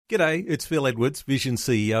G'day, it's Phil Edwards, Vision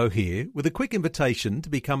CEO here, with a quick invitation to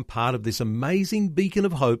become part of this amazing beacon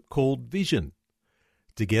of hope called Vision.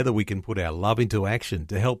 Together we can put our love into action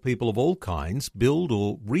to help people of all kinds build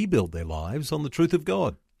or rebuild their lives on the truth of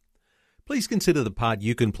God. Please consider the part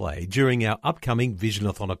you can play during our upcoming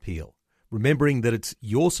Visionathon appeal, remembering that it's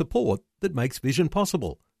your support that makes Vision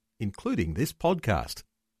possible, including this podcast.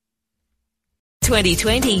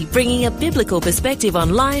 2020, bringing a biblical perspective on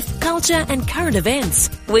life, culture and current events.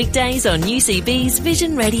 Weekdays on UCB's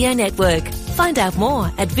Vision Radio Network. Find out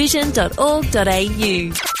more at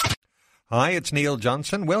vision.org.au. Hi, it's Neil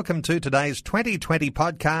Johnson. Welcome to today's 2020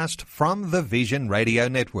 podcast from the Vision Radio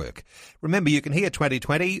Network. Remember, you can hear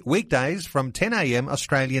 2020 weekdays from 10 a.m.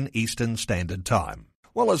 Australian Eastern Standard Time.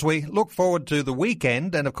 Well, as we look forward to the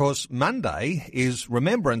weekend, and of course Monday is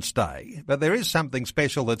Remembrance Day, but there is something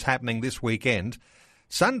special that's happening this weekend.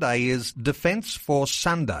 Sunday is Defence Force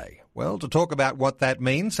Sunday. Well, to talk about what that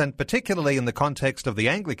means, and particularly in the context of the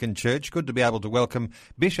Anglican Church, good to be able to welcome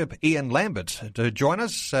Bishop Ian Lambert to join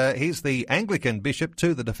us. He's the Anglican Bishop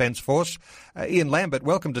to the Defence Force. Ian Lambert,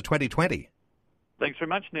 welcome to 2020. Thanks very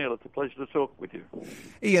much, Neil. It's a pleasure to talk with you.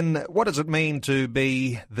 Ian, what does it mean to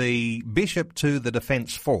be the Bishop to the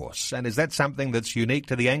Defence Force? And is that something that's unique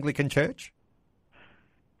to the Anglican Church?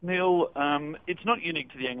 Neil, it's not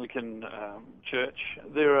unique to the Anglican Church.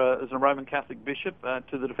 There is a Roman Catholic bishop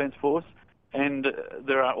to the Defence Force, and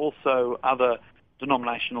there are also other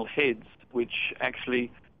denominational heads which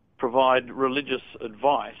actually provide religious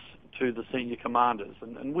advice to the senior commanders.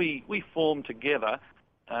 And we form together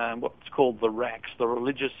what's called the RACS, the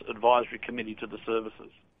Religious Advisory Committee to the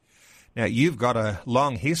Services. Now, you've got a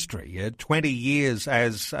long history, 20 years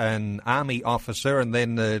as an army officer and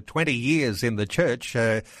then 20 years in the church,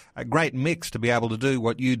 a great mix to be able to do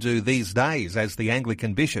what you do these days as the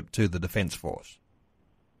Anglican Bishop to the Defence Force.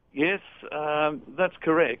 Yes, that's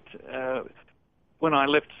correct. When I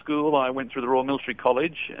left school, I went through the Royal Military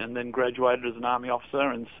College and then graduated as an army officer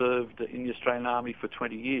and served in the Australian Army for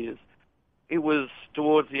 20 years. It was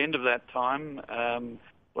towards the end of that time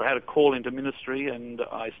where I had a call into ministry, and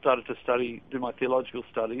I started to do my theological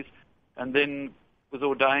studies, and then was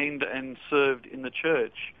ordained and served in the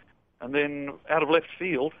church. And then out of left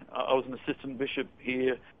field, I was an assistant bishop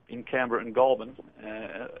here in Canberra and Goulburn.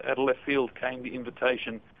 Out of left field came the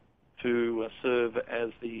invitation to serve as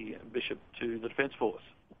the bishop to the Defence Force.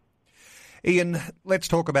 Ian, let's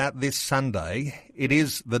talk about this Sunday. It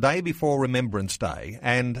is the day before Remembrance Day,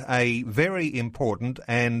 and a very important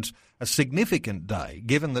and a significant day,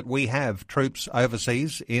 given that we have troops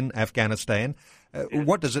overseas in Afghanistan.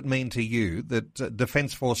 What does it mean to you that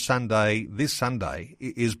Defence Force Sunday, this Sunday,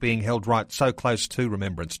 is being held right so close to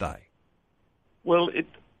Remembrance Day? Well, it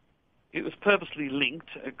was purposely linked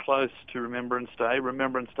close to Remembrance Day.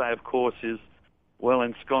 Remembrance Day, of course, is well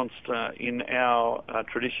ensconced in our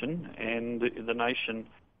tradition, and the nation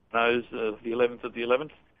knows the 11th of the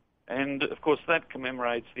 11th. And, of course, that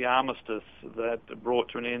commemorates the armistice that brought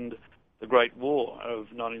to an end the Great War of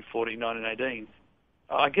 1914-1918.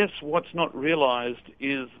 I guess what's not realised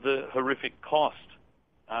is the horrific cost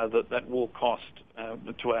that war cost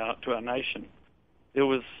to our nation. There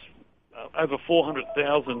was over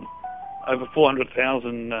 400,000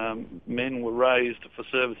 men were raised for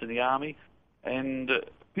service in the army, and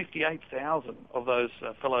 58,000 of those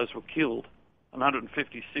fellows were killed, and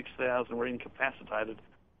 156,000 were incapacitated.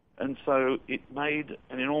 And so it made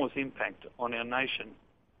an enormous impact on our nation.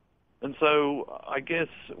 And so I guess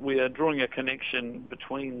we are drawing a connection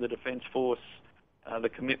between the Defence Force, the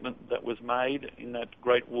commitment that was made in that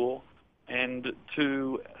Great War, and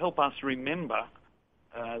to help us remember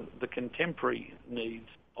the contemporary needs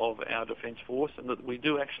of our Defence Force, and that we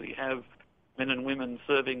do actually have men and women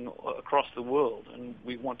serving across the world, and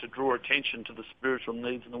we want to draw attention to the spiritual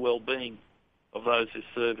needs and the well-being of those who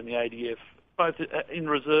serve in the ADF, both in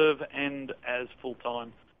reserve and as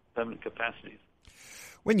full-time permanent capacities.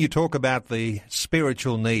 When you talk about the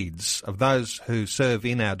spiritual needs of those who serve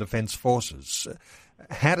in our Defence Forces,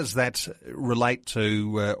 how does that relate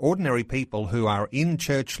to ordinary people who are in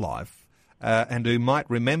church life and who might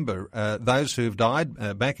remember those who've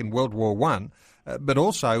died back in World War I, but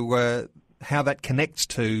also how that connects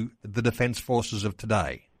to the Defence Forces of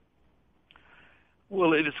today?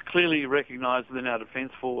 Well, it is clearly recognised within our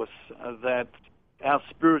Defence Force that our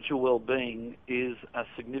spiritual well-being is a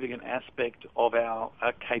significant aspect of our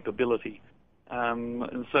capability.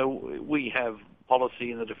 And so we have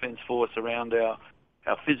policy in the Defence Force around our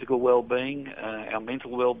physical well-being, our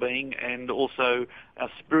mental well-being, and also our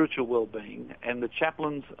spiritual well-being. And the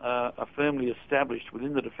chaplains are firmly established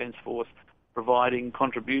within the Defence Force, providing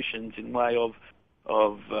contributions in way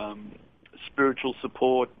of spiritual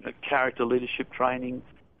support, character leadership training,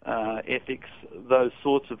 ethics, those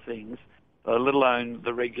sorts of things, let alone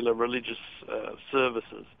the regular religious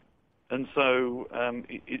services. And so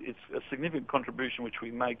it's a significant contribution which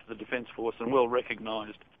we make to the Defence Force, and well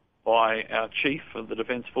recognised by our Chief of the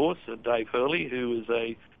Defence Force, Dave Hurley, who is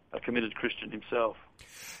a committed Christian himself.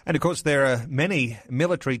 And of course there are many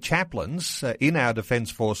military chaplains in our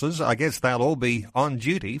Defence Forces. I guess they'll all be on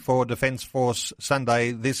duty for Defence Force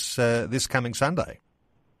Sunday this coming Sunday.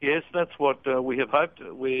 Yes, that's what we have hoped.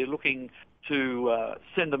 We're looking to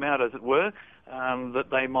send them out, as it were, that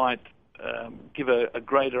they might give a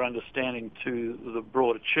greater understanding to the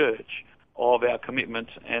broader church of our commitment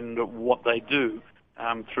and what they do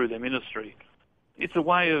through their ministry. It's a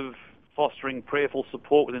way of fostering prayerful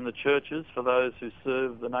support within the churches for those who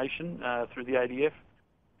serve the nation through the ADF.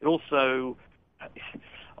 It also,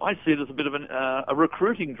 I see it as a bit of a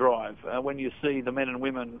recruiting drive. When you see the men and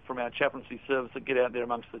women from our chaplaincy service that get out there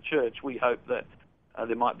amongst the church, we hope that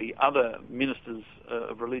there might be other ministers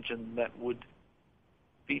of religion that would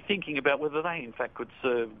be thinking about whether they in fact could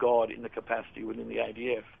serve God in the capacity within the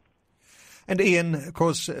ADF. And Ian, of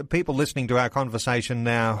course, people listening to our conversation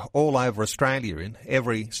now all over Australia in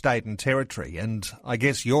every state and territory, and I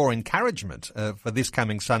guess your encouragement for this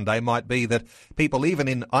coming Sunday might be that people even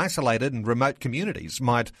in isolated and remote communities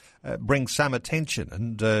might bring some attention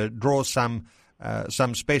and draw some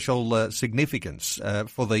special significance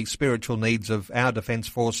for the spiritual needs of our Defence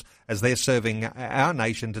Force as they're serving our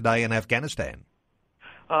nation today in Afghanistan.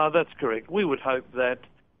 That's correct. We would hope that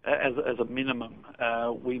as a minimum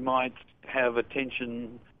we might have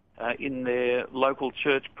attention in their local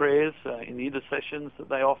church prayers, in the intercessions that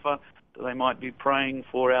they offer, that they might be praying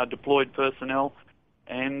for our deployed personnel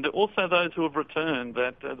and also those who have returned,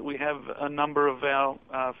 that we have a number of our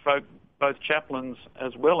folk, both chaplains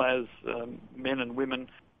as well as men and women,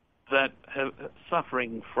 that have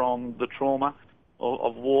suffering from the trauma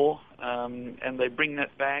of war, and they bring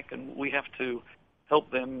that back, and we have to help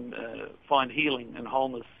them find healing and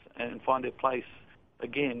wholeness and find their place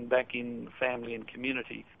again back in family and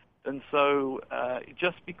community. And so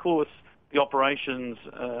just because the operations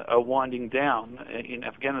are winding down in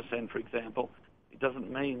Afghanistan, for example, it doesn't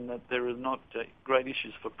mean that there are not great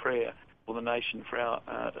issues for prayer for the nation, for our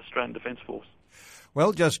Australian Defence Force.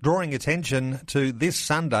 Well, just drawing attention to this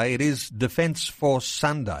Sunday, it is Defence Force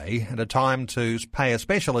Sunday, and a time to pay a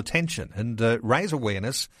special attention and raise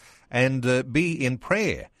awareness and be in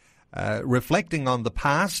prayer, reflecting on the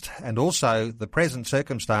past and also the present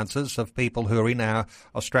circumstances of people who are in our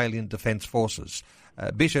Australian Defence Forces.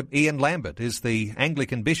 Bishop Ian Lambert is the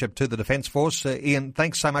Anglican Bishop to the Defence Force. Ian,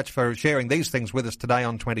 thanks so much for sharing these things with us today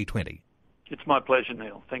on 2020. It's my pleasure,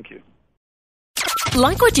 Neil. Thank you.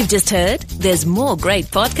 Like what you've just heard? There's more great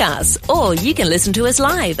podcasts, or you can listen to us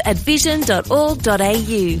live at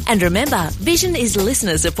vision.org.au. And remember, Vision is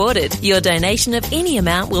listener supported. Your donation of any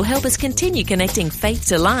amount will help us continue connecting faith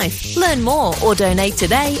to life. Learn more or donate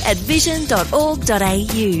today at vision.org.au.